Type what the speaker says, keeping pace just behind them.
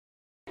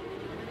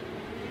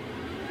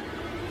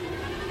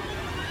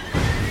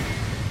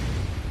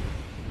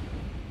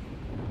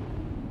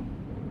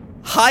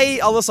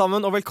Hei alle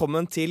sammen og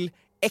velkommen til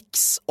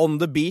X on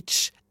the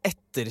Beach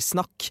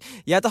ettersnakk.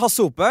 Jeg heter Hasse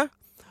Hope,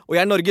 og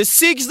jeg er Norges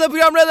sykeste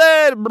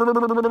programleder!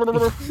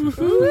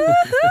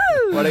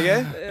 Var det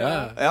gøy?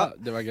 Ja,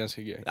 det var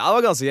ganske gøy. Ja, det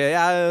var ganske gøy.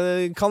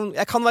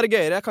 Jeg kan være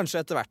gøyere,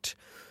 kanskje etter hvert.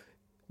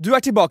 Du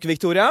er tilbake,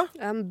 Victoria.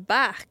 I'm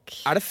back.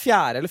 Er det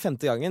 4. eller 5.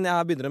 gangen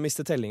jeg begynner å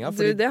miste tellinga?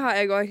 Du, det har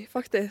jeg også,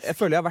 faktisk. Jeg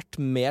føler jeg har vært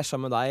mer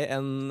sammen med deg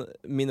enn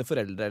mine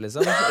foreldre,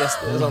 liksom.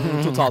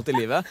 Sånn totalt i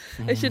livet.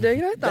 Er ikke det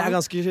greit, da? Det er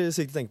ganske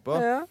sykt å tenke på.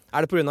 Ja.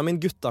 Er det på grunn av min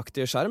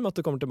gutteaktige skjerm at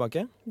du kommer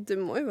tilbake? Det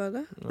må jo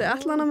være det. Det er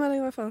et eller annet med deg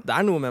i hvert fall. Det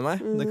er noe med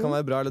meg. Det kan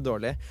være bra eller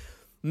dårlig.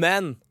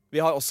 Men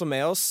vi har også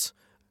med oss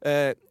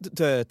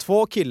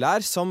 2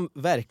 killar som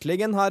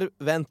verkligen har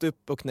vänt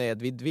upp och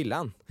ned vid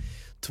villan.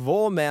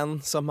 2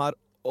 män som har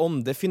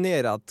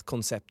omdefinierat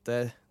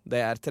konceptet det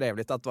är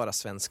trevligt att vara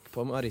svensk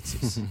på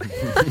Mauritius.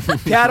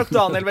 Pierre og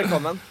Daniel,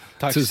 velkommen.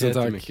 Takk så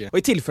jättemycket. Og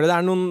i tilfelle det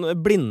er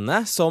noen blinde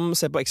som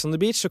ser på X on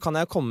the Beach, så kan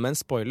jeg komme med en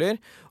spoiler,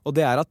 og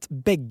det er at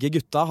begge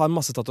gutta har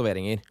masse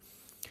tatoveringer.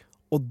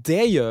 Og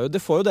det gjør jo,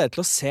 det får jo dere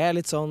til å se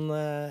litt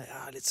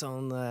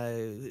sånn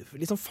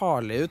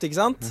farlig ut,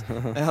 ikke sant?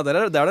 Ja, det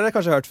har dere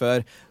kanskje hørt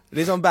før.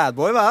 Litt sånn bad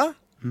boy, hva?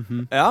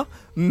 Ja,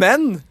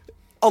 men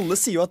alle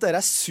sier jo at dere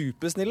er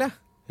supersnille.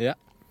 Ja.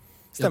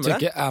 Stemmer jag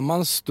tycker är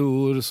man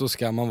stor så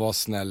ska man vara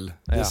snäll.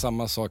 Det är Ja.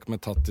 samma sak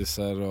med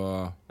tattisar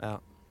och Ja.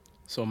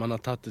 Så om man har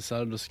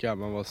tattisar, då ska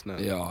man vara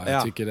snäll. ja, Ja.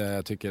 jag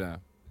tycker det.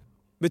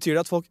 Betyr det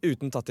at folk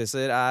uten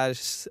tattiser er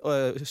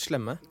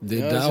slemme? Det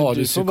Ja, där alltså, har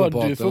du du får vara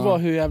psykopater.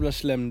 hur jävla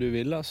slem du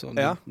vill alltså.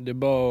 Ja. Det är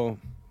bara att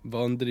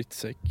vara en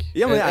drittsäck.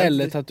 Ja, men jag är-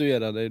 Eller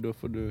tatuera dig, då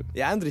får du...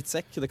 Jeg er en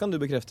drittsekk, det kan du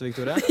bekrefte,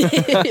 Victoria.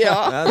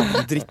 Ja. Jeg er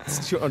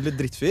en ordentlig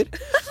drittfyr.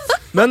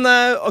 Men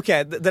ok,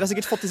 dere har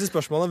sikkert fått disse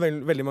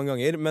spørsmålene veldig mange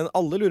ganger, men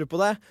alle lurer på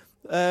det.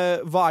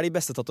 Hva er de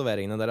beste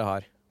tatoveringene dere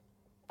har?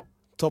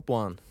 Top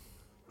 1.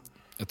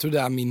 Jag tror det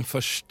är min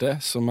första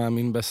som är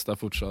min bästa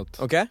fortsatt.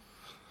 Ok?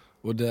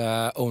 Och det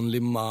är Only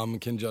Mom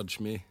Can Judge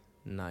Me.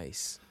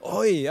 Nice.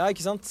 Oi, ja,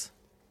 ikke sant?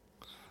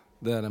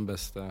 Det är den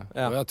bästa.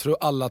 Ja. Och jag tror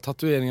alla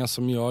tatueringar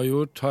som jag har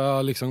gjort har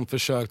jag liksom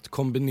försökt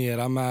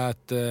kombinera med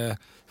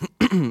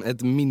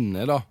ett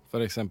minne då,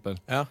 för exempel.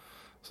 Ja.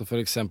 Så för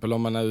exempel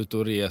om man är ute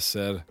och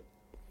reser,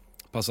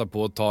 passa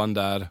på att ta en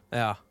där.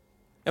 Ja,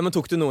 men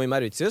tok du noe i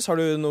Mauritius? Har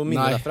du noe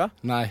minne derfra?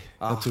 Nej,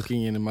 jag tog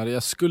ingen i Mauritius.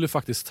 Jag skulle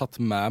faktiskt tagit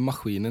med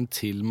maskinen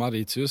till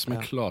Mauritius,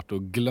 men klart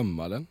att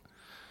glömma den.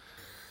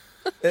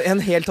 En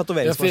hel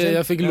tatoveringsmaskin?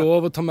 Jag fick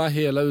lov att ta med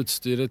hela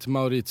utstyret till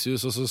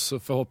Mauritius och så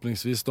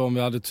förhoppningsvis då, om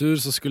vi hade tur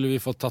så skulle vi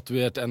få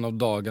tatuerat en av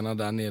dagarna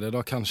där nere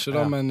då kanske då,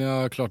 Ja. men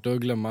jag klarte att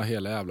glömma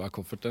hela jävla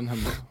kofferten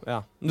hemma.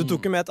 Ja. Du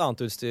tok jo med et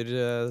annet utstyr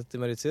til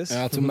Mauritius?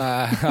 Jag tog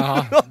med,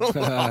 ja.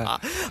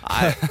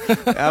 Nei,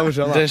 jeg er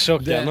morsom da. Den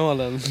tjocka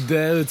nålen.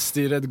 Det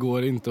utstyret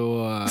går inte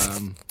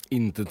att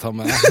inte ta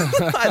med.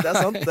 Nei, det er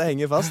sant, det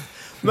henger fast.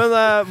 Men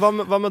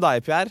hva med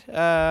deg,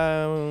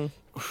 Pierre?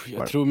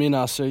 Jag tror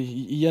mina, alltså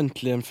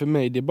egentligen för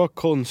mig, det är bara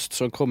konst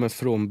som kommer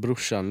från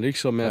brorsan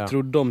liksom. Men Ja. jag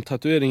tror de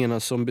tatueringarna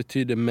som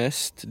betyder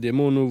mest, det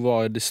må nog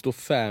vara, det står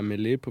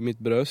family på mitt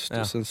bröst.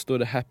 Ja. Och sen står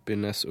det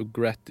happiness och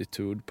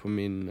gratitude på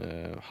min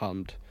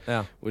hand.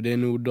 Ja. Och det är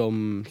nog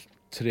de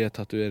 3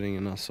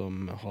 tatueringarna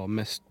som har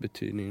mest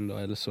betydning då,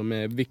 eller som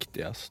är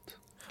viktigast.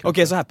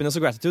 Ok, så happiness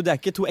og gratitude, det er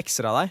ikke 2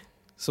 ekstra av deg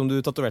som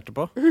du tatoverte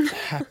på?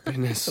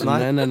 Happiness,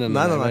 Nej. nej, Nej.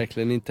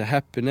 verkligen inte.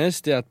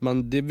 Happiness, det är att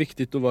det är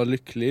viktigt att vara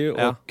lycklig.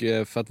 Ja. Och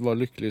för att vara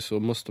lycklig så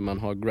måste man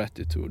ha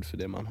gratitude för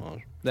det man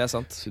har. Det er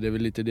sant. Så det är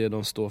väl lite det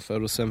de står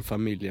för. Och sen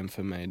familjen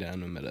för mig, det är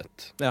nummer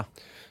 1. Ja.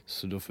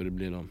 Så då får det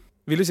bli dem.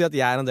 Vil du si at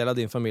jeg er en del av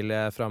din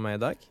familie fra meg i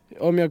dag?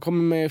 Om jag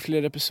kommer med i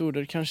fler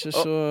episoder kanske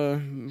så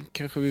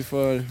kanske vi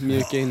får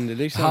mjuka in det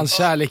liksom. Hans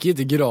kärlek är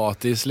inte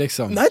gratis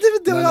liksom. Nei,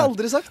 det har jeg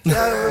aldri sagt. Det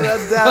er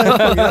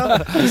helt konge, da.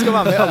 Du skal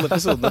være med i alle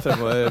episodene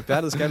fremover,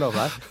 Pierre, det skal jeg love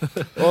deg.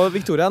 Og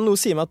Victoria, noe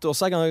sier meg at du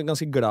også er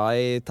ganske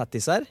glad i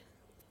tattiser.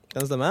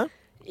 Kan det stemme?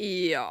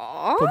 Ja.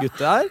 På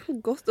gutter her.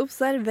 Godt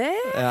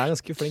observert. Jeg er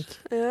ganske flink.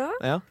 Ja.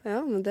 Ja.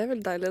 Ja, men det er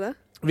vel deilig, det.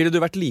 Ville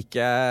du vært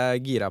like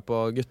gira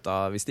på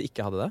gutta hvis de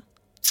ikke hadde det?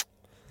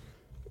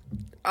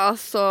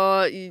 Altså,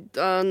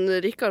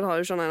 Rikard har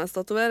jo ikke en eneste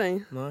tatovering,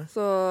 Nei.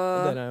 så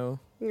Dere er jo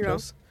ja.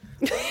 close.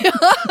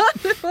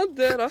 Hva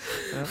det da?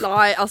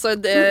 Nei, altså,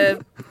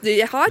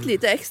 jeg har et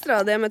lite ekstra,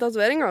 det med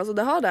tatoveringer, så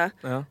det har det.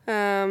 Ja.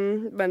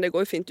 Men det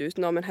går jo fint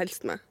uten da, men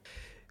helst med.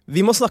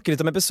 Vi må snakke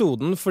litt om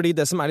episoden, fordi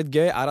det som er litt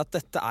gøy er at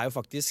dette er jo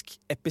faktisk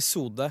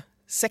episode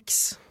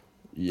 6.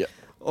 Ja.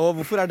 Og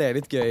hvorfor er det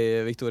litt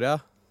gøy, Victoria?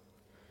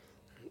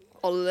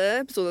 Alle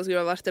episoder skulle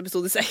ha vært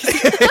episode 6.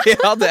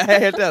 Ja, det er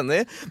jeg helt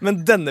enig i. Men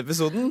denne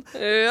episoden,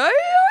 Ja.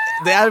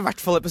 det er i hvert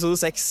fall episode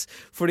 6.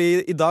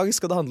 Fordi i dag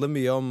skal det handle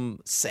mye om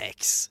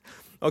sex.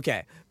 Ok,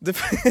 det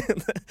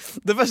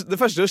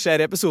første som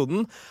skjer i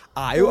episoden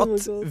er jo Oh my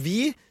at God.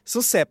 vi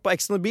som ser på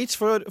X on the Beach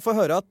får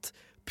høre at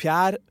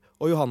Pierre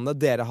og Johanne,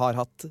 dere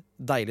har hatt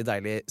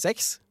deilig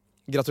sex.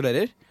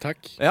 Gratulerer. Tack.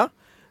 Ja.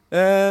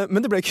 Men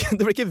det ble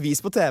ikke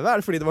vist på TV.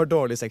 Er det fordi det var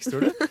dårlig sex,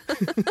 tror du?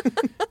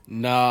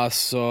 Nej,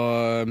 så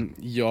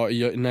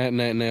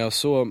när jag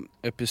såg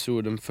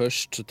episoden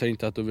först så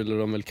tänkte jag att då ville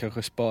de väl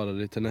kanske spara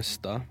det till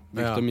nästa.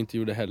 Vilket de inte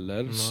gjorde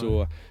heller. Nej.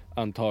 Så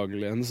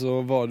antagligen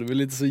så var det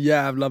väl inte så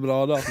jävla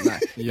bra då. Nej.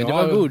 Men det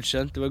var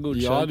godkänt,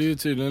 Jag hade ju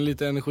tydligen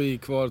lite energi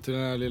kvar till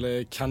den här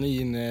lilla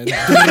kanin. Ja,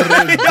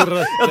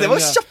 det var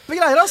kjappe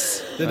greier,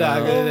 ass! Det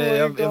där,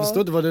 jag förstod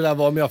inte vad det där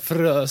var, om jag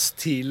frös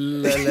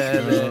till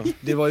eller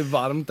det var ju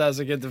varmt där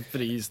så jag kan inte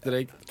frys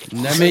direkt.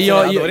 Nej, men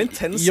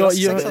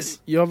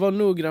jag var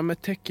noggrann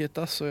med täcket,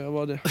 alltså, jag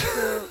var det.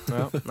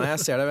 Ja, nei, jeg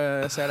ser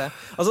det.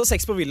 Altså,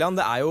 sex på villaen,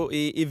 det er jo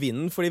i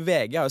vinden, fordi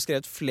VG har jo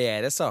skrevet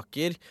flere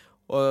saker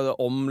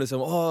om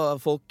liksom,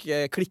 folk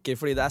klikker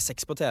fordi det er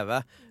sex på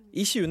TV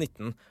i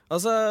 2019.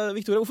 Altså,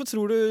 Victoria, hvorfor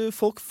tror du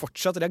folk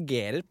fortsatt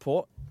reagerer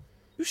på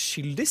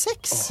uskyldig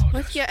sex?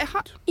 Vet ikke, jeg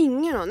har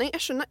ingen aning.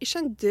 Jeg skjønner ikke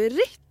en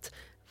dritt.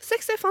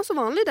 Sex er faen så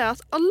vanlig det,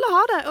 at alle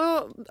har det,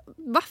 og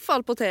i hvert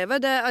fall på TV.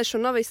 Jeg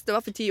skjønner hvis det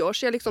var for 10 år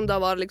siden, liksom, da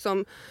var det liksom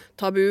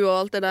tabu og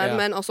alt det der,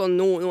 men altså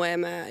nå er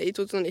vi i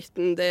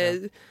 2019,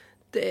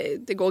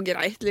 det går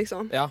greit,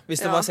 liksom. Ja,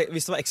 hvis det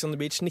var Ex on the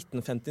Beach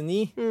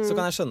 1959, så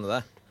kan jeg skjønne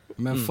det.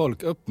 Men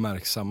folk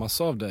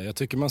uppmärksammas av det. Jag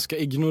tycker man ska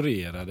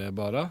ignorera det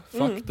bara.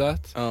 Fuck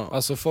that.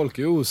 Alltså folk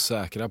är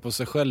osäkra på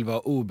sig själva,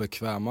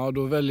 obekväma, och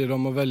då väljer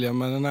de att välja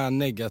med den här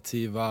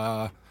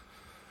negativa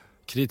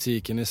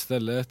kritiken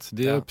istället.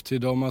 Det är upp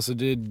till dem. Alltså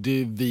det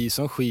är vi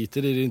som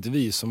skiter i det. Det är inte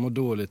vi som mår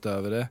dåligt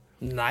över det.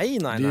 Nej.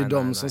 Det är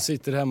de som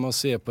sitter hemma och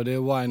ser på det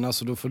och whinar,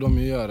 så då får de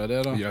ju göra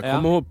det då. Jag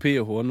kommer ihåg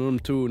PH när de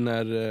tog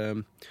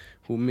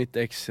mitt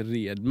ex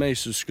red mig,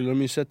 så skulle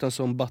de ju sätta en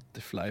sån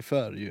butterfly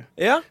för ju.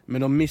 Ja.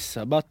 Men de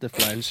missar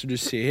butterflyn, så du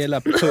ser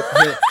hela pungen.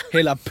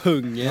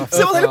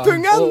 Ser man hela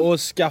pungen? Och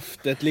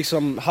skaftet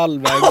liksom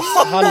halvvägs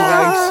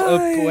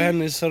upp och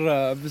hennes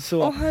röv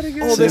så.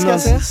 Det ska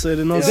jag se. Så är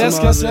det någon som har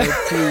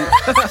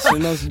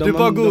du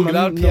bara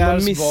googlar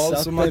Pierres val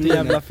som att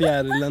jävla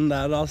fjärilen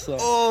där alltså.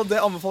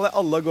 Det anbefaler jeg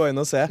alle å gå inn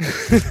og se.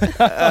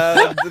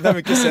 De vil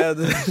ikke se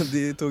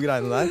de to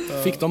greiene der.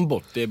 Fick de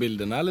bort de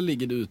bilderna eller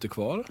ligger det ute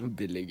kvar?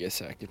 Det ligger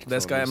säkert.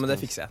 Men det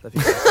fikser jeg.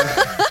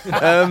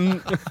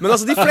 Men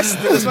altså, de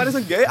fleste, det som er litt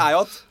sånn gøy, er jo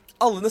at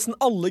nesten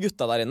alle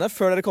gutta der inne,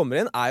 før dere kommer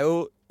inn, er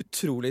jo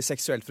utrolig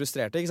seksuelt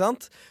frustrerte, ikke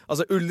sant?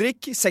 Altså,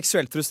 Ulrik,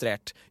 seksuelt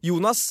frustrert.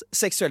 Jonas,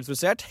 seksuelt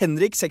frustrert.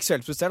 Henrik,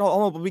 seksuelt frustrert. Han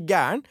holder på å bli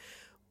gæren.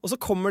 Og så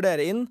kommer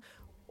dere inn,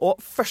 og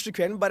første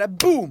kvelden bare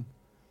boom!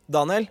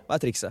 Daniel, hva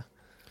er trikset?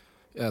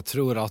 Jag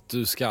tror att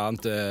du ska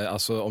inte,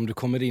 alltså om du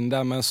kommer in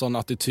där med en sån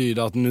attityd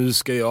att nu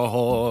ska jag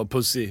ha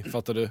pussy,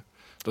 fattar du?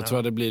 Då tror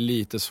jag det blir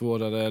lite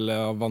svårare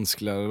eller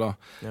vanskligare då.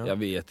 Ja. Jag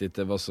vet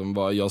inte vad som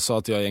var. Jag sa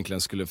att jag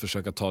egentligen skulle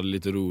försöka ta det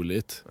lite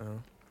roligt.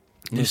 Ja.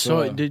 Det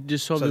sa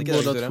vi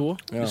båda två.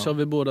 Det sa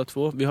vi båda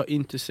två. Vi har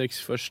inte sex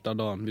första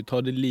dagen. Vi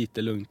tar det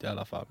lite lugnt i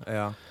alla fall.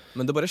 Ja.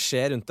 Men det bare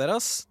skjer rundt dere,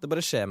 ass. Det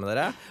bare skjer med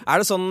dere. Er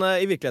det sånn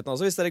i virkeligheten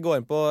også? Hvis dere går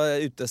inn på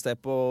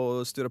utested på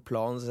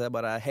Stureplan, så sier jeg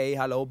bare hei,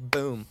 hallo,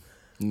 boom.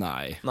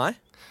 Nej. Nej?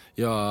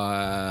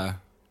 Jag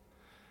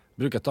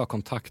brukar ta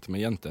kontakt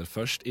med jenter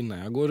först innan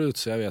jag går ut,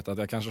 så jag vet att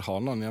jag kanske har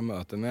någon jag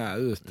möter när jag är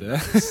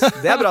ute.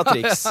 Det är bra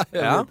tricks.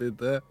 Jag vet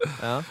inte.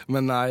 Ja.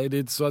 Men nej, det är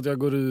inte så att jag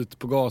går ut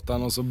på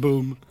gatan och så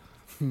boom.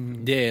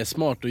 Det är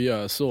smart att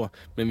göra så,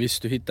 men hvis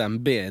du hittar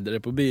en bedre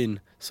på byn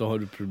så har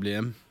du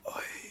problem.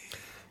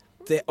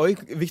 Oj,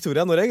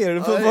 Victoria, nå reagerer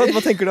du på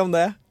hva tenker du om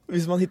det?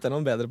 Hvis man hittar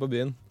noen bedre på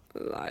byn?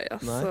 Nei,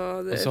 altså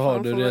Og så har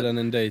du redan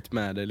en date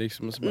med dig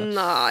liksom, och så bara...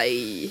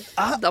 Nej,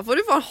 da får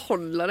du fan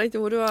hålla dig till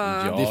vad du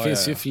är. Ja, det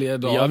finns ju fler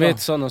dagar. Jag vet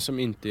sådana som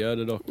inte gör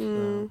det dock.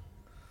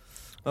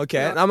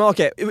 Okej.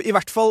 I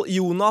hvert fall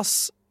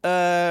Jonas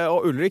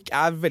og Ulrik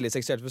er veldig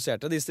seksuelt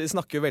frustrerte. De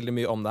snakker jo veldig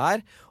mye om det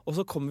her. Og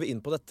så kommer vi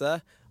inn på dette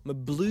med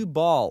blue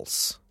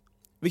balls.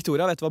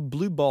 Victoria, vet du hva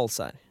blue balls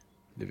er?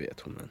 Det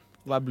vet hun, men.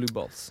 Hva er blue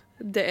balls?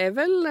 Det er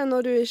vel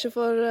når du ikke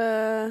får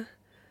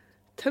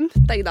tømt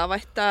deg da,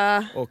 vet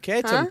du. Ok,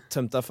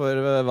 tømt deg for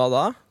hva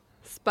da?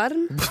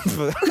 Sperm.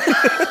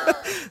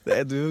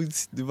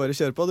 Du bare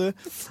kör på du.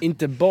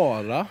 Inte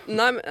bara.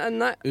 Nej,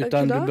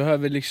 utan du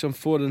behöver liksom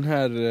få den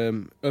här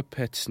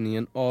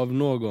upphetsningen av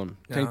någon.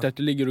 Tänk dig att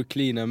du ligger och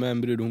klinar med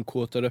en brud, hon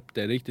kåtar upp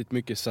det riktigt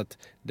mycket så att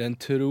den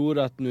tror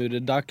att nu är det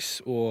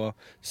dags, och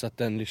så att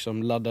den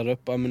liksom laddar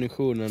upp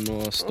ammunitionen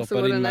och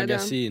stoppar in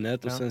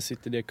magasinet och sen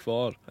sitter det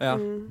kvar. Ja.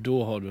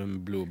 Då har du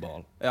en blue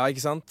ball. Ja,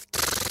 ikke sant?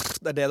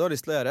 Det är det du har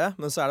lyst til å gjøre,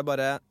 men så är det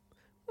bara...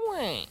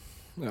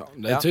 Ja,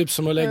 det är typ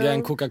som att lägga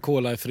en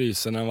Coca-Cola i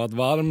frysen när den varit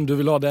varm. Du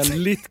vill ha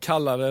den lite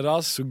kallare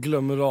ras, så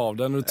glömmer du av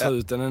den och tar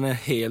ut den är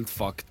helt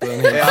fucked.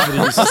 Den är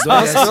helt frys.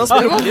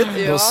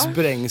 Då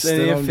sprängs den.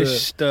 Den är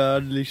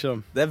förstörd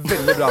liksom. Det är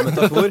väldigt bra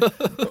metafor.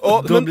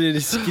 Då blir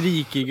det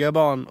skrikiga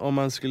barn om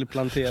man skulle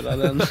plantera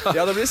den.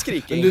 Ja, då blir det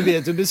skriking. Du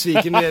vet hur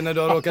besviken det är när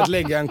du har råkat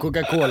lägga en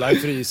Coca-Cola i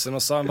frysen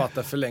och så har den varit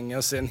där för länge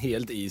och sen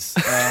helt is.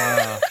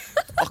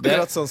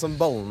 Akkurat sånn som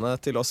ballene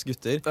til oss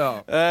gutter.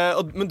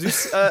 Men du,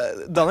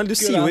 Daniel, du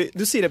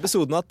sier i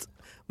episoden at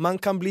man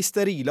kan bli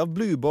steril av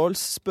blue balls,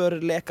 spør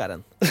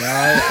lekaren.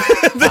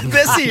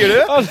 det sier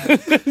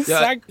du?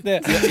 Sagt det.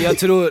 Jeg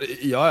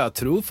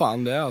tror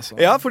fan det, altså.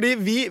 Ja, fordi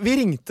vi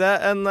ringte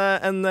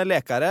en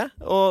lekare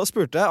og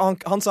spurte,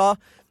 og han sa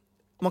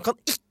man kan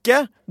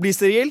ikke bli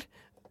steril,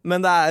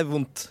 men det er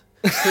vondt.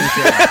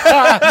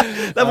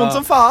 Det er vondt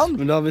som faen.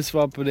 Men da har vi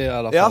svar på det i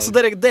alla fall. Ja, så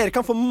dere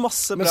kan få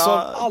masse bra Men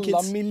som alla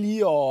kids.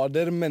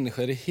 miljarder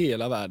människor i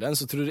hela världen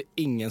så tror det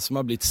ingen som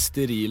har blivit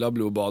steril av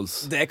blue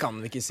balls. Det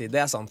kan vi ikke si,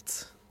 det er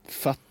sant.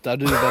 Fattar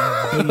du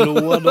vad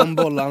blå de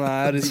bollarna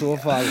är i så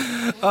fall?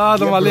 De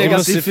har Det legat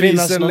måste i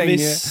finnas frysen någon länge.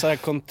 viss så här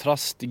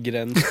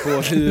kontrastgräns på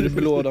hur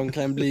blå de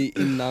kan bli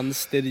innan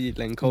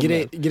sterilen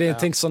kommer. Grejen,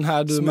 tänk sån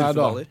här du med då.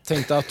 Smurfballer.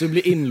 Tänk dig att du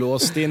blir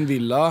inlåst i en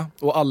villa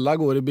och alla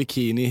går i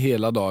bikini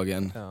hela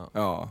dagen.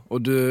 Ja.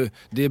 Och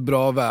det är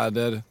bra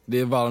väder, det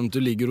är varmt, du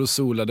ligger och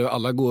solar dig och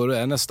alla går och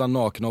är nästan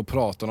nakna och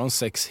pratar om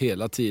sex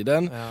hela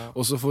tiden.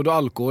 Och så får du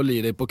alkohol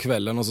i dig på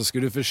kvällen och så ska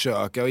du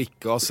försöka och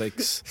icke ha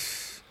sex.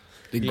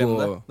 Det Glem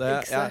går. det.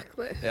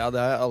 Exactly. Ja, det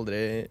har jeg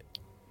aldri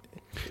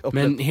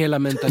opplevd. Men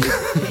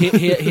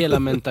hela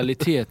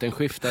mentaliteten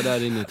skiftar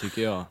där inne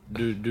tycker jag.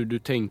 Du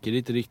tänker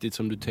inte riktigt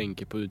som du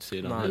tänker på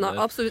utsidan. Nej. heller.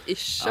 Nei, absolutt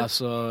ikke.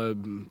 Alltså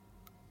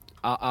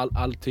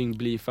allting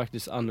blir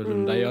faktiskt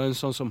annorlunda. Jag är en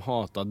sån som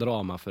hatar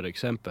drama för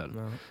exempel.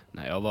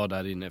 När jag var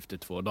där inne efter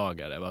 2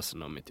 dagar, det var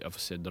som om jag får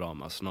se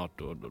drama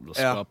snart och då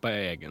skapar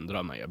jag egen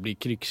drama. Jag blir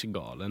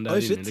krigsgalen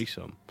där inne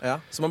liksom. Ja,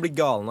 så man blir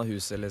galen av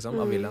huset liksom,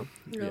 av villan.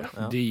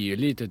 Ja. Det är ju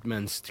lite ett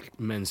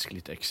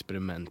mänskligt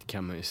experiment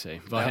kan man ju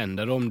säga. Vad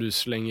händer om du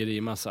slänger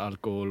i massa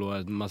alkohol och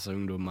en massa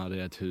ungdomar i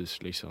ett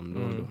hus liksom?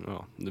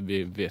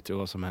 Vi vet ju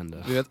vad som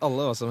händer. Vi vet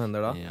alle hva som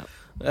hender da.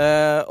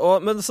 Ja.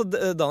 Men så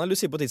Daniel, du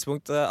sier på et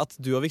tidspunkt at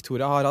du og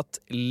Victoria har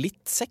hatt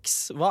litt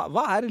sex. Hva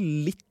er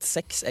litt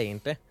sex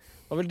egentlig?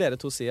 Hva vil dere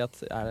to si at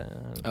er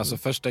Alltså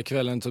första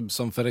kvällen typ,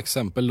 som för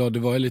exempel då, det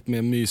var ju lite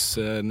mer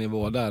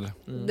mysnivå där.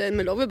 Det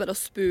vi lover bare å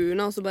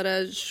spune, og så bare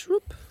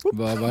shrup.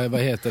 Vad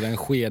heter den?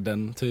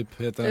 Skeden typ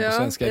heter den Ja, på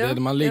svenska. ja, Det är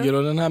man ligger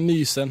och den här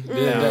mysen.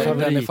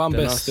 Den är fan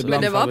bäst alltså.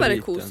 ibland. Men det var bare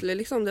favoriten. koselig,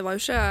 liksom. Det var jo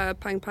ikke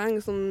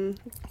pang-pang som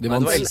Det var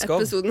inte,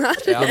 elskov. episoden her.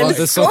 det var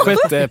inte så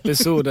sjätte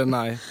episoden,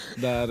 nej.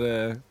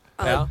 Där,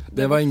 Ja.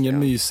 det var ingen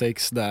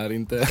mysex där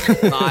inte.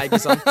 Nei, ikke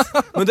sant.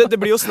 Men det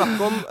blir jo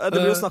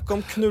snakk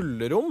om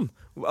knullerom.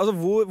 Altså,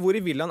 hvor i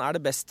villaen er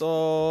det best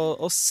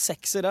å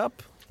sexe it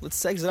up? Let's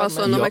sex it up.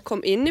 Altså, man. når vi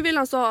kom inn i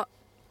villaen, så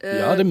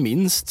Jag hade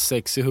minst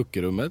sex i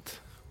hookerummet.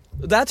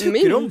 Det er et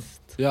hookerom. minst.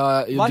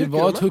 Ja, Hva er det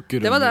var ett hookerummet?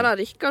 hookerum. Det var der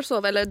Rikard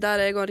sov, eller der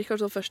jeg og Rikard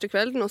sov første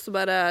kvelden, og så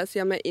bare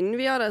siden vi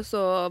innvia det,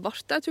 så ble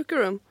det et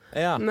hookerum.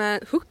 Ja. Men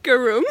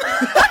hookerum?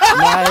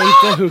 Nej,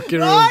 inte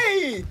hookerum.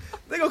 Nei!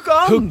 Det går ikke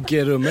an!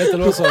 Huggerummet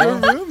eller vad sa du?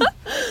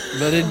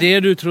 Var det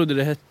du trodde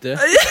det hette?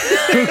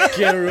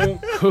 Hookerum.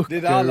 Det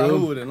är där alla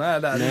Hookerum. hororna är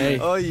där.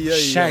 Nej. Oi.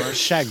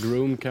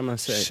 Shagroom kan man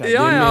säga.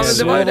 Ja, är ja, mer- men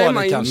det var jo det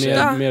man kanske.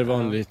 gjorde. mer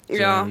vanligt.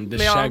 Ja, The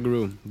men ja.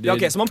 shagroom. Det Ja,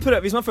 ok, så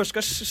hvis man først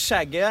skal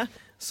shagge,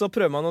 så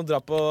prøver man å dra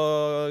på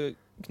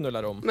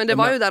knullerom. Men det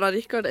var jo der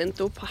Rikard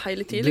endte opp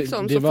hele tiden,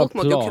 liksom. det Så var folk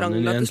måtte jo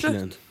planen krangle til slutt.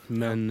 egentligen.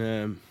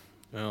 Men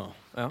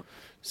Ja.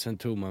 sen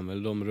tog man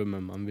väl de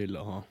rummen man ville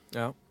ha.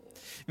 Ja.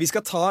 Vi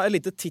skal ta en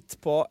lite titt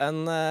på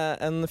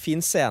en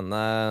fin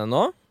scene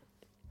nå.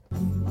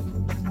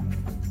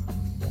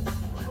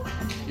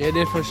 Är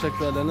det första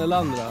kvällen eller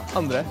andra?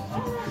 Andre.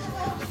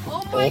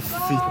 Åh,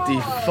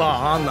 fitti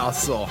fan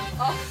alltså.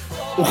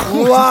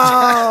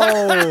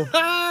 Wow!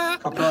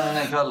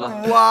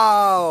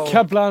 Wow!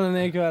 Kaplanen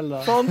är ikväll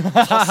då.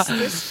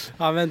 Fantastisk.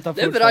 Han väntar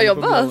Det är bra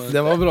jobbat.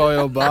 Det var bra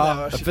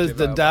jobbat. För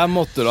det där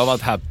måtte du ha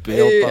varit happy,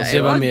 hoppas Det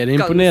jag. var var mer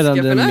ganska imponerande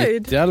än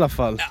förnöjd. mitt i alla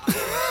fall. Det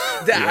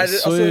Det er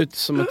såg altså ut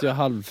som att jag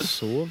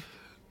halvsov.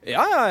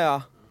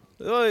 Ja.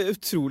 Det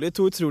var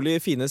to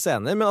utrolig fine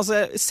scener. Men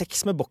altså,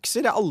 sex med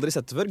bokser, jeg har aldri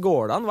sett det før.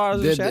 Går det an? Hva er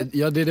det som skjer?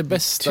 Ja, det är det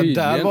bästa.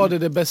 Tydligen. Där var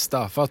det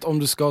bästa. För att om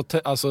du ska,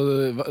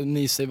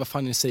 ni säger, vad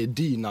fan ni säger,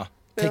 dyna,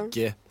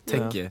 täcke.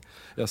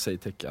 Jag säger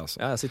täcke alltså.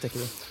 Ja, jeg sier ikke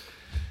det.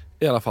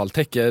 I alla fall,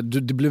 täcke,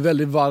 det blir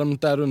väldigt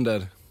varmt där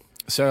under.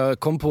 Så jag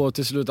kom på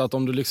till slut att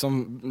om du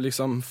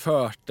liksom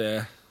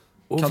förte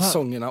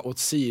kalsongerna åt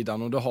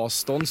sidan och du har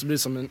stånd så blir det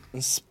som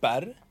en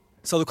spärr.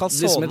 Sa du Det blir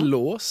som ett kalsonen?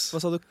 lås. Hva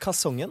sa du?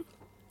 Kalsongen?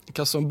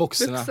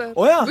 Kalsongboxerna. Bukser.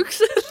 Å ja!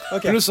 Bukser.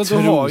 Ok. Plus att du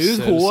har ju ett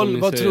Trosor, som hål. ni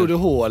Vad säger. tror du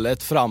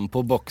hålet fram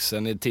på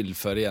boxen är till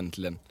för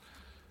egentligen?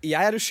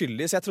 Jeg er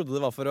uskyldig, så jeg trodde det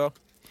var for å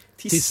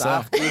tisse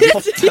Tissa. i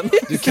potten.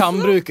 Du kan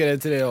bruka det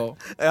till det också.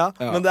 Ja,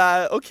 Ja. men det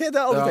er ok, det har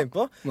jeg aldri Ja. tenkt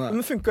på. Nei.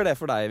 Men funker det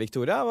for deg,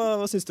 Victoria?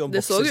 Hva syns du om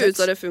Det så boksersex? jo ut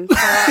som det funka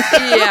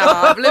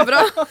jævlig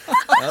bra.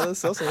 Ja, det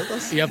så sånn ut,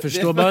 altså. Jag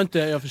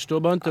förstår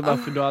bara inte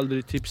varför du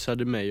aldrig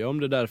tipsade mig om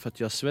det där, för att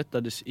jag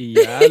svettades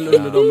ihjäl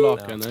under de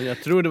lakanen.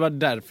 Jag tror det var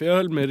därför jag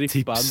höll mig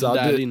rippad Tipsa,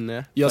 där du-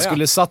 inne. Jag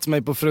skulle satt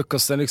mig på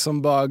frukosten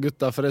liksom bara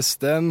gutta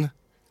förresten.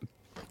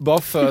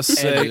 Bara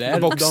fös Eller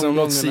boxen de åt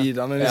gångerna.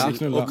 sidan när ni Ja, ska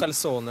knulla. og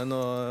kalsonen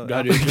og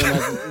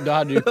Du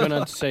hade ju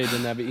kunnat säga det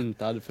när vi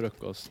inte hade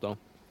frukost då.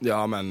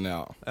 Ja men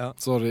ja. Ja.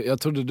 Sorry,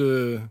 jag trodde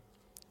du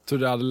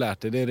hade lärt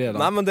dig det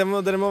redan. Nei, men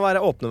dere må være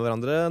åpne med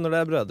hverandre når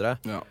dere er brødre.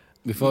 Ja.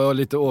 Vi får ha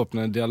lite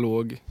åpne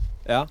dialog.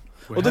 Ja.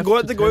 Og det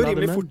går jo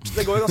rimelig fort.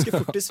 Det går jo ganske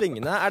fort I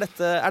svingene.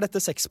 Er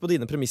dette sex på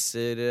dine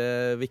premisser,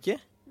 Vicky?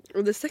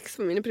 Og det sex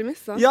på mine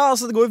premisser? Ja,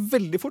 altså det går jo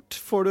veldig fort.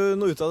 Får du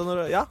noe ut av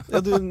det? Ja,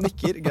 du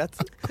nikker. Greit.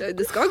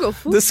 Det skal gå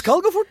fort. Det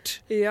skal gå fort.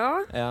 Ja.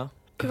 Ja.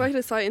 Hva var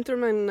det jeg sa I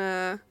introen min?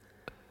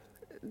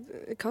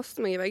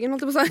 Kaste meg I veggen,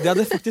 holdt jeg på å si. Ja,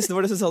 det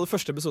var det som sa det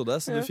første episode,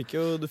 så du fikk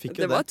jo det.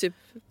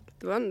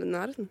 Det var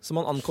nærheten. Så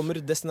man ankommer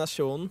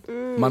destinasjonen.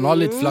 Man har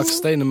litt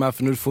flaks der inne med,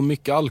 for når du får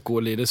mye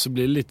alkohol I det, så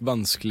blir det litt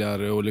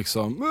vanskeligere å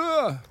liksom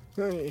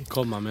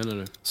komma,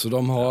 mener du? Så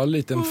de har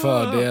litt en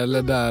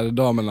fördel där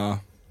damerna.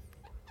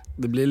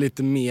 Det blir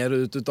lite mer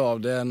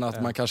utav det än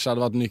att man kanske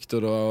hade varit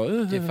nykter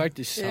och Det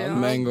faktisk sant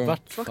med en gång. I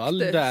hvert fall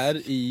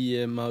der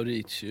I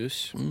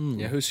Mauritius.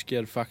 Jeg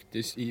husker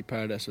faktisk I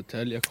Paradise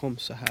Hotel. Jeg kom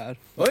så her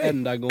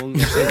enda gang.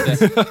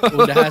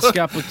 Og det her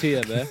skal på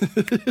TV.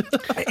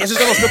 Jeg synes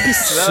det var vanskelig å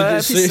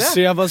pisse. Så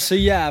jeg var så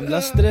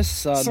jävla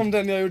stressad. Som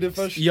den jag gjorde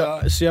först.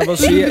 Ja, så jeg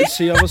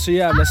var så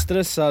jävla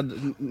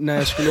stressad när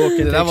jag skulle åka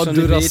till Ex on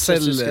the Beach.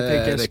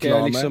 Så ska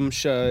jag liksom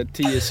köra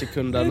 10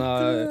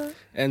 sekunderna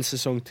en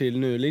säsong till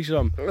nu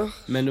liksom.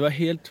 Men det var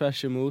helt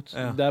tvärs emot.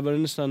 Där var det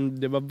nästan,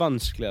 det var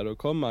vanskeligere å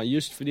komme.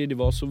 Just fordi det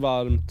var så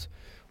varmt.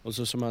 Og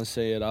så som han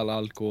sier, all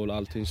alkohol og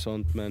allting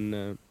sånt.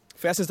 Men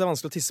for jeg synes det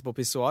vanskelig å tisse på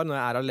pissoar når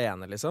jeg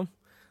alene liksom.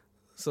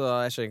 Så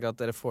jeg skjønner ikke at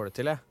dere får det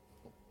til, jeg.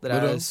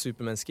 Dere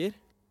supermennesker.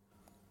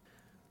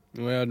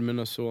 Hva gjør du med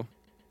noe så?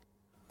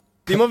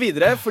 Vi må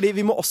videre, fordi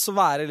vi må også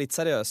være litt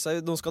seriøse.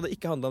 Nå skal det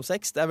ikke handle om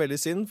sex, det veldig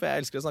synd, for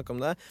jeg elsker å snakke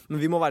om det.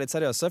 Men vi må være litt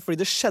seriøse,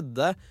 fordi det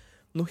skjedde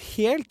noe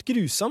helt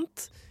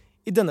grusomt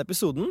I denne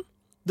episoden.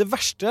 Det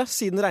verste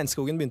siden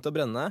regnskogen begynte å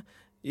brenne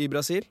I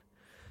Brasil.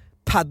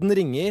 Padden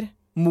ringer,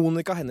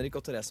 Monica, Henrik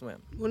og Therese må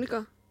hjem.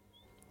 Monica?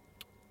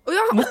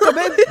 Ja! Mokka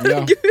Babe!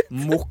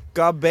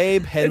 Mokka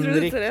Babe,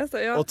 Henrik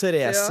og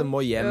Therese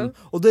må hjem.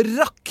 Og det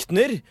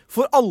rakner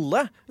for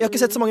alle. Jeg har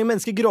ikke sett så mange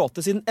mennesker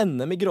gråte siden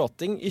NM I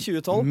gråting I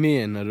 2012.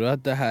 Mener du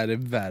at det her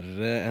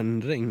verre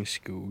enn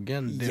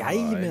regnskogen?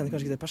 Jeg mener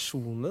kanskje ikke det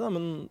personlig da,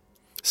 men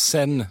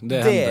sen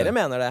det dere hände.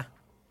 mener det.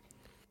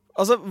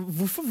 Altså,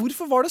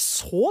 hvorfor var det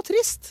så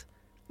trist?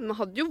 Vi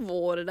hadde jo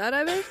vært der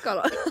en veka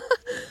da.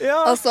 Ja.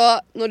 Altså,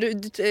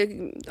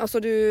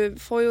 når du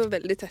får jo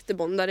veldig tette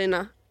bånd der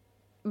inne.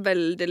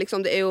 Veldig,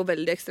 liksom, det jo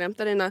veldig ekstremt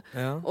der inne.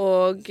 Ja.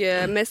 Og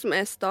vi som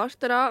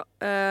startere,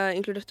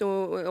 inkludert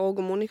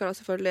og Monica da,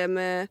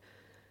 selvfølgelig,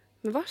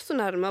 vi var så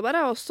nærme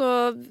bare, og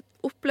så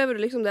opplever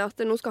du liksom det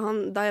at nå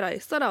skal de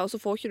reise da, og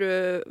så får ikke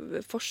du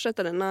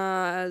fortsette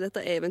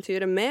dette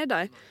eventyret med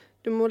deg.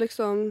 Du må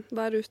liksom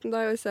være uten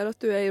deg, og jeg ser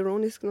at du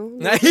ironisk nå.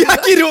 Nei, jeg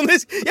ikke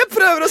ironisk! Jeg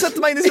prøver å sette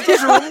meg inn I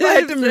situasjonen. Det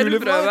helt umulig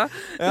for meg.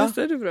 Ja,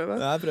 du prøver.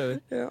 Ja, jeg prøver.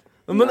 Ja.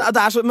 Men er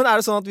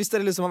det sånn at hvis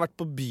dere liksom har vært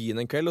på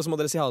byen en kveld, og så må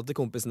dere si ha det til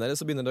kompisen deres,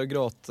 så begynner dere å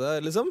gråte,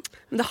 liksom?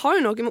 Men det har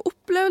jo noe med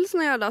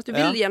opplevelsen å gjøre, da. At du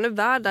vil gjerne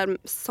være der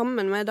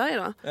sammen med deg,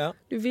 da. Ja.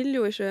 Du vil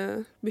jo ikke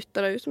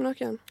bytte deg ut med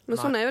noen.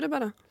 Men sånn jo det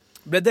bare.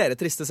 Ble dere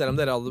triste selv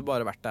om dere hadde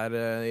bare vært der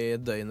I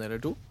et døgn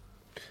eller to?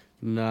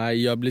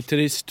 Nej, jag blev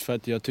trist för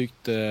att jag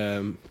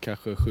tyckte,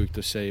 kanske sjukt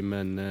att säga,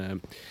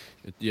 men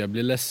jag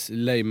blev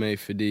lei mig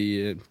för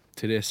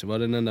Therese var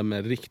den enda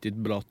med riktigt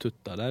bra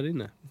tuttar där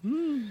inne.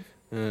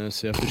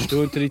 Så jag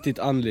förstår inte riktigt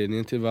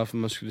anledningen till varför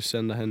man skulle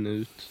sända henne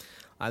ut.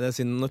 Nei, det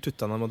synd når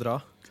tuttene må dra.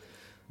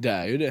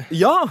 Det ju det.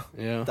 Ja,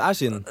 Ja. det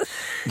synd.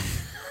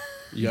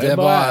 Jag Det är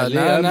bara var- ärlig.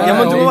 nej, Jag nej, bara-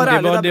 ja, men du må vara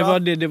ärlig, det det är var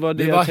bra. det var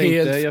det Vi jag var tänkte.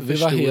 helt, Jag vi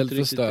var förstod helt inte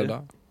riktigt det.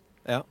 förstörda.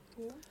 Ja.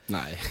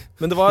 Nej.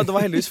 Men det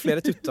var heldigvis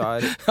flere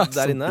tuttar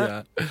der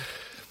inne.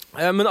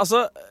 Men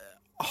altså,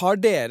 har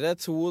dere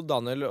to,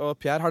 Daniel og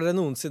Pierre, har dere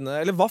noensinne,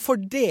 eller hva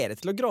får dere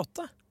til å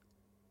gråte?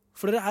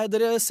 For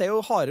dere ser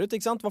jo harde ut,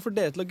 ikke sant? Hva får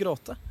dere til å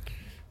gråte?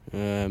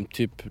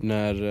 Typ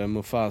när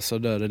Mufasa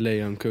dör I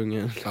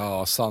Lejonkungen.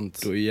 Ja,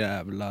 sant. Då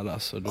jävlar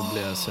alltså, då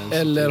blir jag sensitiv.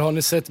 Eller har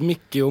ni sett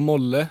Micke och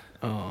Molle?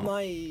 Ja.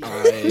 Nei.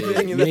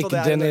 Nej, Mick,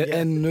 den är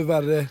ännu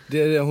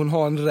värre. Hon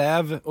har en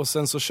räv och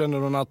sen så känner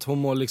hon att hon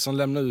må liksom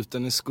lämna ut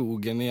den I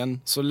skogen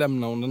igen. Så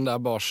lämnar hon den där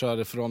bara kör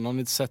ifrån. Har ni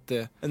inte sett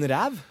det? En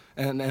räv?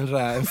 En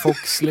räv, en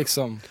fox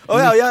liksom.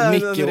 Ja,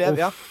 Micke en räv,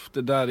 ja.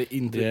 Det där är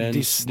inte Det är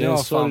Disney. en har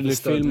fan sorglig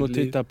förstört film mitt att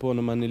liv. titta på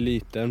när man är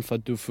liten, för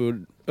att du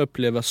får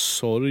uppleva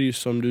sorg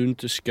som du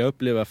inte ska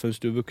uppleva förrän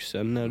du är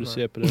vuxen när du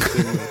ser på den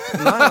filmen.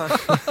 Nei,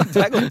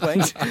 det et godt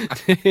poeng.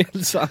 Det är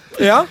helt sant.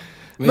 Ja,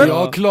 Men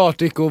jag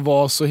klarte ikke å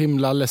være så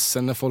himla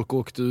ledsen när folk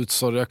åkte ut.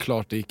 Sorry, jag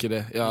klarte ikke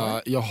det.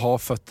 Jag har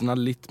fötterna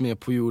lite mer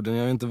på jorden.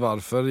 Jag vet inte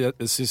varför.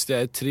 Jag syns det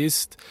är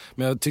trist.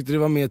 Men jag tyckte det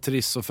var mer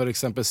trist att för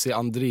exempel se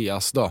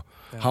Andreas då.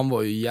 Han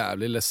var ju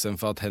jävligt ledsen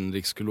för att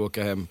Henrik skulle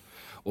åka hem.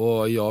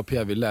 Och jag och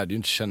Pierre, vi lärde ju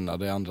inte känna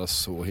det andra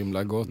så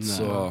himla gott. Nej.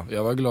 Så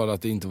jag var glad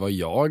att det inte var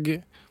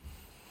jag.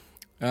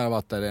 Jag har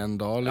varit där en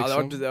dag ja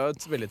liksom. det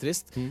var veldig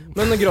trist.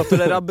 Men gråter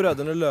dere av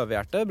Brødrene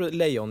Løvehjerte?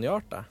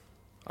 Lejonhjerte?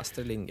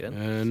 Astrid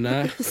Lindgren?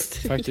 Nej,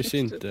 faktiskt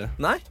inte.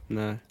 Nei?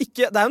 Nej.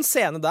 Ikke, det en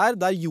scene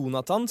der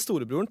Jonathan,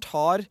 storebroren,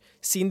 tar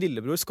sin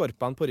lillebror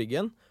Skorpan på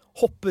ryggen,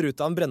 hopper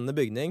ut av en brennende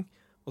bygning,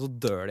 og så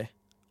dør de.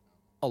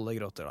 Alle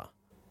gråter da.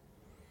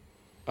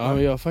 Ja,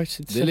 men jag har faktiskt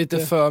inte Det är sett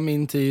lite för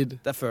min tid.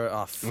 Det er før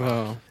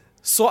Ja.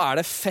 Så er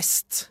det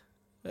fest.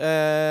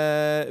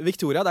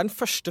 Victoria, det er den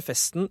første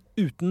festen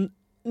uten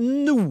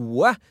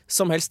noe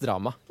som helst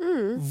drama.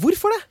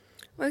 Hvorfor det?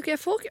 Okay,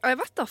 jeg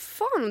vet da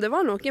faen om det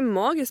var noe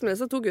magisk med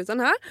disse to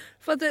guttene her.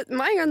 For at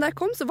med en gang de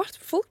kom, så ble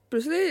folk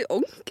plutselig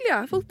ordentlige.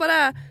 Folk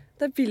bare,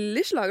 de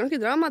ville ikke lage noe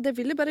drama, de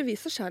ville bare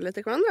vise kjærlighet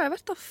til hverandre. Jeg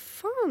vet da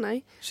faen,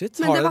 jeg.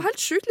 Shit, Men det var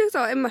helt sjukt,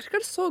 liksom. Jeg merket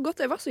det så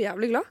godt, jeg var så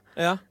jævlig glad.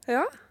 Ja.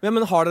 Ja.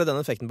 Men har dere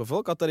den effekten på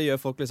folk? At dere gjør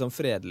folk liksom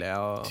fredelige?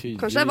 Og...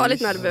 Kanskje jeg var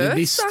litt nervøs. Vi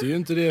visste ju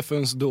inte det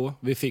förrän då.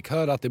 Vi fick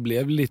höra att det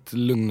blev lite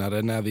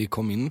lugnare när vi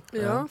kom in.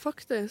 Ja,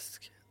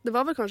 faktisk. Det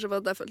var vel kanskje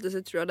for at de følte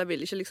seg trua. De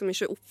ville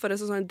ikke oppføre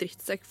seg som en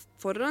drittsekk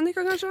foran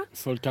dere, kanskje.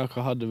 Folk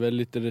kanske hade väl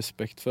lite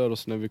respekt för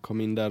oss när vi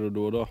kom in där och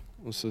då.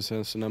 Och så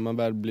sen så när man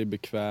väl blir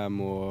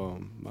bekväm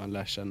och man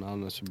lär känna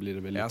andra så blir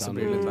det väl lite så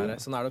blir det litt verre.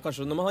 Sånn er det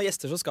kanskje. Når man har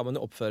gjester så skal man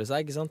jo oppføre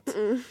seg, ikke sant?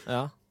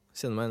 Ja,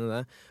 kjenner meg inn i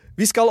det.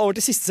 Vi skal over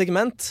til siste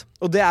segment,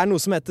 og det er noe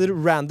som heter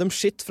Random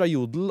Shit fra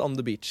Jodel on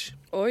the Beach.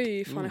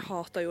 Oi, faen, jeg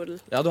hater Jodel.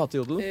 Ja, du hater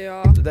Jodel?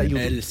 Ja. Det er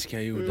Jodel. Jag älskar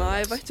jorden.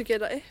 Nei, vet du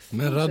hva det er?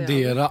 Men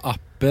radera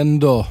appen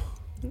då.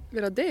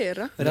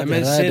 Radera? Nej,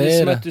 men ser det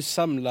som att du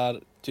samlar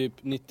typ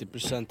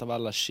 90% av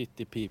alla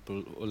shitty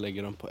people och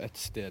lägger dem på ett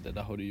ställe,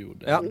 där har du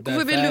jorden. Ja.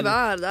 Hvorfor vil du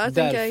være der,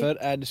 tenker jeg? Därför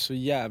är det så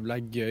jävla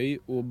göj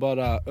att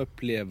bara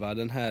uppleva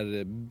den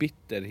här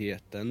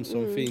bitterheten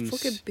som finns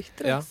Folk er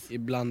bitre. Ja.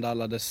 ibland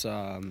alla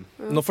dessa...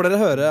 Nå får dere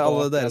høre,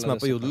 alle dere som er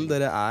på Jodel.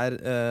 Dere er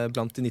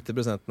blant de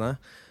 90%.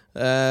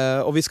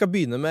 Og vi skal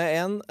begynne med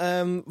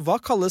en hva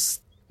kalles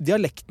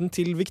dialekten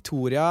til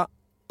Victoria,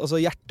 altså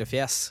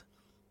hjertefjes?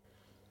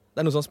 Det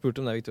er noen som har spurt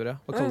om det, Victoria.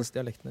 Hva kalles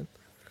dialekten din?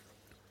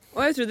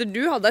 Og jeg trodde du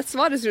hadde et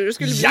svar. Jeg trodde du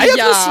skulle bli Jeg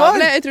hadde et svar!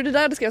 Jeg trodde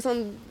det skrev sånn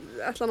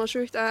et eller annet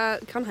sjukt.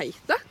 Kan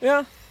heite?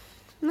 Ja.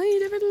 Nei,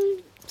 det er vel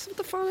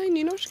hva faen er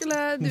nynorsk,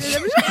 eller det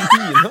er vel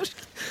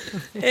Nynorsk?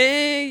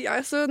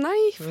 altså, nei,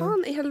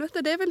 faen i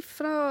helvete. Det er vel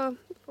fra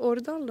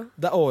Årdal, da.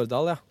 Det er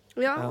Årdal, ja.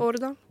 Ja, Ja.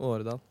 Årdal.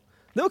 Årdal.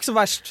 Det var ikke så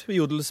verst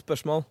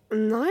Jodel-spørsmål.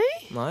 Nei,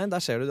 Nei, der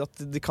ser du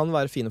at det kan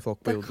være fine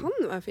folk på det Jodel.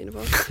 kan være fine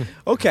folk.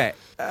 Ok,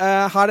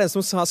 her er det en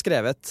som har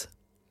skrevet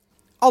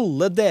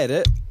alle dere,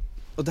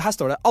 og her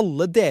står det,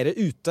 alle dere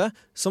ute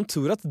som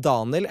tror at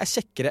Daniel er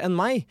kjekkere enn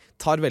meg,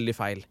 tar veldig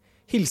feil.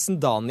 Hilsen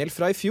Daniel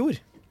fra i fjor.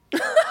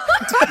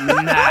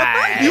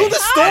 Nej! Jo,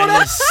 det står det!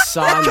 Jeg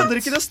Sant. kødder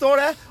ikke, det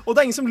står det. Og det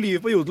er ingen som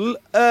lyver på Jodel.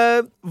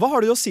 Hva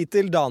har du å si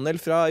til Daniel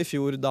fra i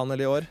fjor,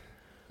 Daniel i år?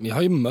 Jag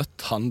har ju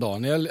mött han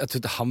Daniel. Jag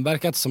tyckte han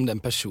verkar inte som den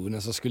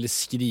personen som skulle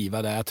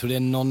skriva det. Jag tror det är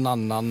någon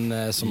annan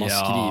som har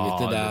skrivit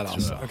det där.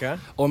 Alltså. Okay.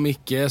 Om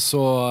ikke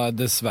så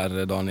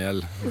dessvärre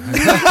Daniel.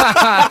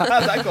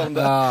 Der kom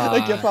det.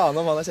 Ikke faen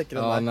om han er kjekkere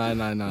Ja, enn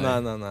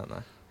deg.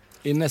 nej.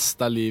 I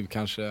nästa liv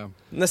kanske.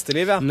 Neste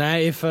liv, ja.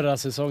 Nej, i förra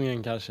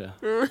säsongen kanske.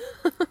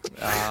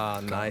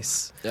 Ja,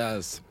 nice.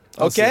 Yes.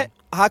 Ok,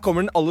 her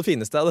kommer den aller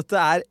fineste. Og dette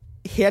er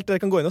helt, dere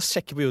kan gå inn og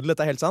sjekke på Jodel,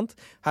 dette er helt sant.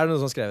 Her er det noen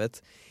som har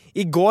skrevet.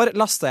 I går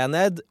lastet jeg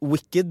ned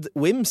Wicked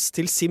Whims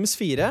til Sims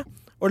 4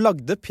 og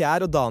lagde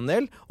Pierre og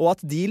Daniel, og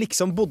at de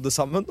liksom bodde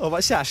sammen og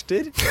var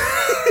kjærester.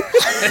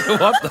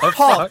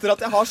 Hater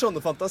at jeg har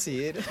sånne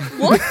fantasier.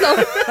 What the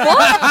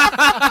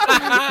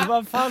fuck?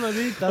 Vad fan har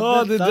du hittat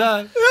Ja, det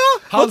där.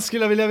 Han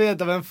skulle vilja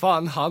veta vem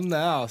fan han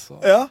är alltså.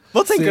 Ja.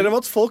 Hva tenker dere om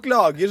at folk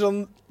lager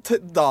sånn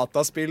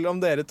dataspill om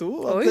dere to?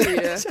 At Oj.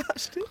 dere er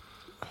kjærester?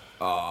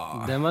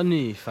 Den var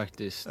ny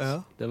faktiskt.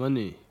 Ja. Den var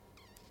ny.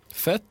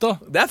 Fett då.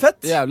 Det er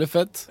fett. Jävligt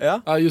fett.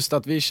 Ja. Ja, just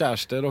att vi är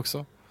kärster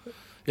också.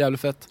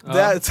 Jävligt fett. Det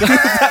er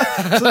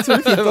så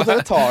utrolig fint at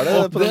dere tar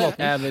det på den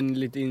måten. Även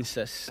lite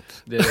incest.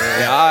 Det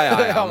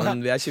Ja,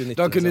 men vi er 2019.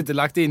 De kunde inte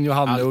lagt in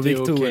Johanna Allt och är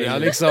Victoria okej.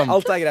 liksom.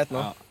 Alt er greit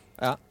nå.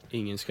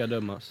 Ingen ska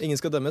dömas. Ingen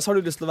skal dømmes. Har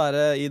du lyst til å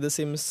være i The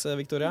Sims,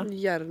 Victoria?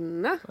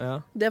 Gjerne. Ja.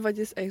 Det er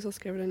faktisk jeg som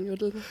skrev den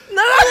Jodelen.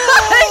 Nei,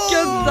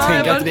 kødda! Tänk Jeg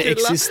att det bare tuller.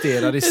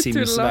 existerar i Jag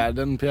tullar.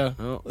 Sims-världen, Pierre.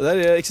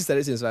 Det eksisterer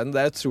i synsverden. Det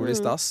er utrolig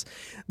stas.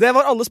 Det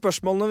var alle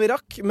spørsmålene vi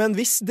rakk, men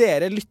hvis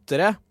dere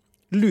lyttere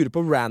lurer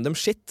på random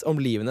shit om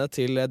livene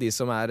til de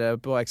som er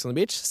på Ex on the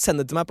Beach, send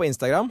det til meg på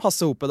Instagram,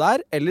 Hasse Hope der,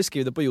 eller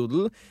skriv det på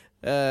Jodel.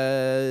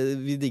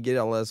 Vi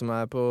digger alle som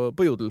er på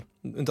Jodel,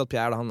 unntatt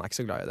Pierre, da han er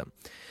ikke så glad i dem.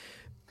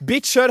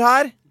 Bitch, hør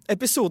her!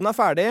 Episoden er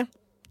ferdig.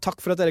 Takk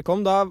for at dere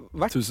kom. Det har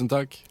vært Tusen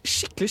tack.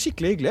 skikkelig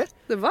hyggelig.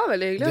 Det var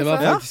veldig hyggelig. Det var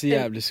altså. faktiskt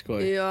jävligt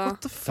skoj. Ja.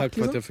 Tack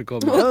för att jag fick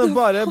komma.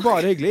 Ja,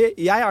 bare hyggelig.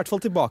 Jeg er i hvert fall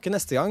tilbake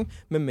neste gang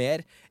med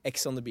mer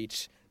Ex on the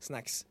Beach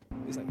snacks.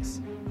 Vi snakkes.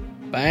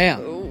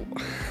 Bam!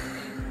 Oh.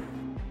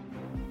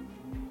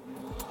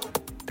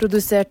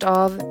 Produsert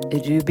av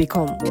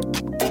Rubicon.